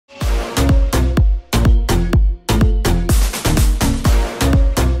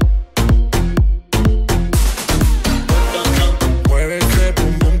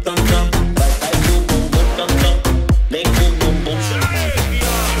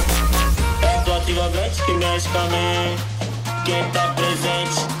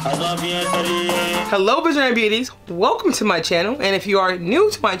Hello Visionary Beauties, welcome to my channel, and if you are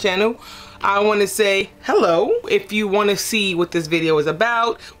new to my channel, I want to say hello. If you want to see what this video is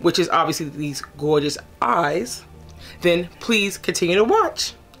about, which is obviously these gorgeous eyes, then please continue to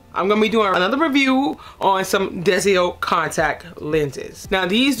watch. I'm going to be doing another review on some Desio Contact Lenses. Now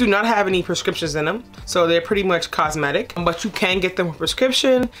these do not have any prescriptions in them, so they're pretty much cosmetic, but you can get them with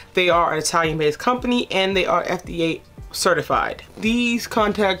prescription. They are an Italian-based company and they are FDA certified. These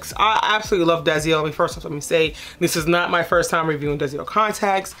contacts, I absolutely love Desio. First off, let me say, this is not my first time reviewing Desio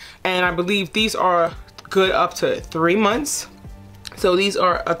contacts, and I believe these are good up to 3 months. So these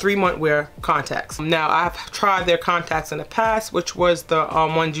are a 3-month wear contacts. Now I've tried their contacts in the past, which was the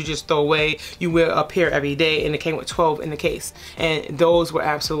ones you just throw away. You wear a pair every day, and it came with 12 in the case. And those were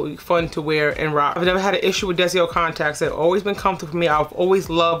absolutely fun to wear and rock. I've never had an issue with Desio contacts. They've always been comfortable for me. I've always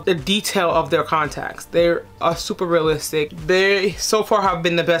loved the detail of their contacts. They're super realistic. They so far have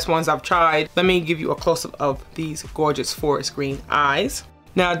been the best ones I've tried. Let me give you a close-up of these gorgeous forest green eyes.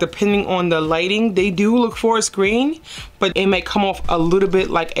 Now, depending on the lighting, they do look forest green, but it may come off a little bit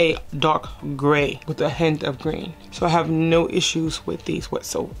like a dark gray with a hint of green. So I have no issues with these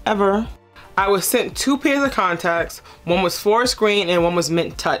whatsoever. I was sent 2 pairs of contacts. One was forest green and one was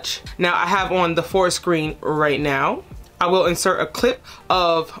mint touch. Now I have on the forest green right now. I will insert a clip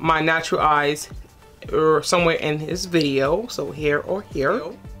of my natural eyes or somewhere in this video, so here or here.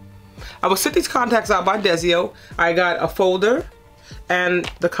 I was sent these contacts out by Desio. I got a folder and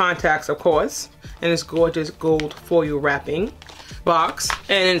the contacts, of course, and this gorgeous gold foil wrapping box.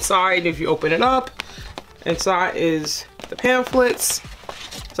 And inside, if you open it up, inside is the pamphlets.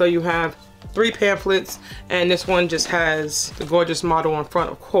 So you have 3 pamphlets, and this one just has the gorgeous model on front,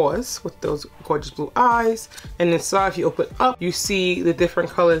 of course, with those gorgeous blue eyes. And inside, if you open up, you see the different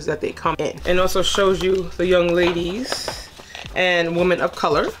colors that they come in. And also shows you the young ladies and women of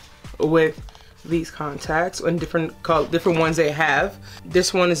color with these contacts and different ones they have.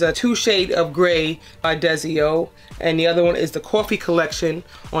 This one is a 2 shade of gray by Desio, and the other one is the coffee collection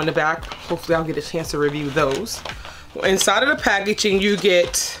on the back. Hopefully I'll get a chance to review those. Inside of the packaging you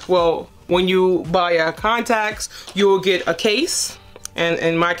get, well, when you buy contacts, you will get a case, and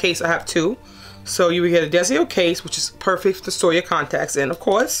in my case I have 2. So you will get a Desio case, which is perfect to store your contacts in, of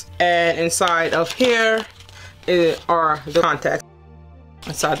course. And inside of here are the contacts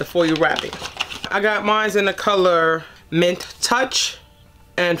inside the foil wrapping. I got mine in the color mint touch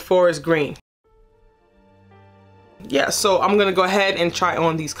and forest green. Yeah, so I'm gonna go ahead and try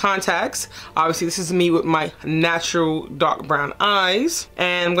on these contacts. Obviously this is me with my natural dark brown eyes,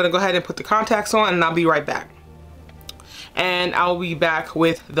 and I'm gonna go ahead and put the contacts on, and I'll be right back. And I'll be back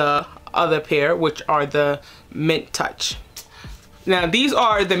with the other pair, which are the mint touch. Now these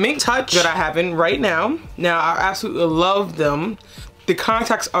are the mint touch that I have in right now. Now I absolutely love them. The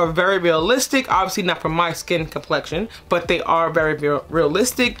contacts are very realistic, obviously not for my skin complexion, but they are very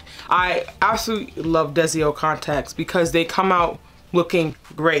realistic. I absolutely love Desio contacts because they come out looking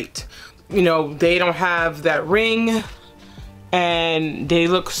great. You know, they don't have that ring, and they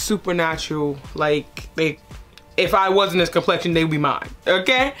look super natural. Like, if I wasn't this complexion, they would be mine,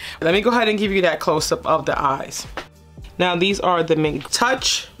 okay? Let me go ahead and give you that close-up of the eyes. Now these are the mint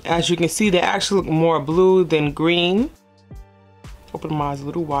touch. As you can see, they actually look more blue than green. Open my eyes a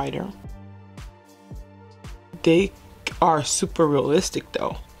little wider. They are super realistic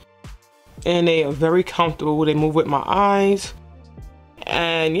though, and they are very comfortable. They move with my eyes,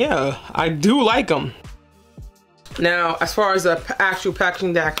 and yeah, I do like them. Now as far as the actual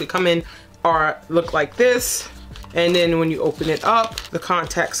packaging that actually come in look like this, and then when you open it up, the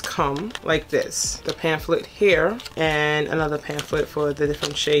contacts come like this. The pamphlet here, and another pamphlet for the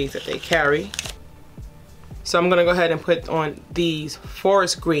different shades that they carry. So I'm gonna go ahead and put on these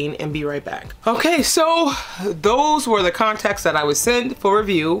forest green and be right back. Okay, so those were the contacts that I was sent for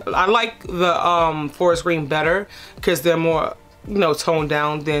review. I like the forest green better because they're more, you know, toned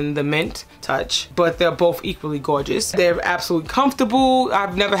down than the mint touch, but they're both equally gorgeous. They're absolutely comfortable.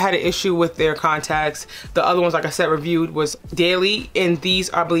 I've never had an issue with their contacts. The other ones, like I said, reviewed was daily, and these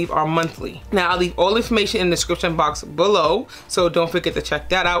I believe are monthly. Now I'll leave all the information in the description box below, so don't forget to check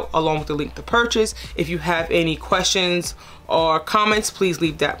that out along with the link to purchase. If you have any questions or comments, please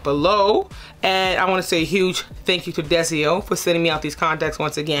leave that below. And I want to say a huge thank you to Desio for sending me out these contacts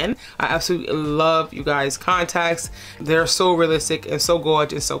once again. I absolutely love you guys' contacts. They're so realistic and so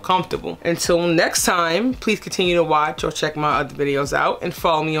gorgeous and so comfortable. Until next time, please continue to watch or check my other videos out, and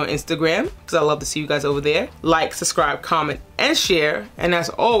follow me on Instagram because I love to see you guys over there. Like, subscribe, comment, and share. And as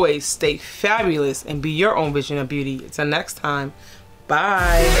always, stay fabulous and be your own vision of beauty. Until next time,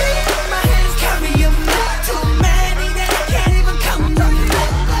 bye.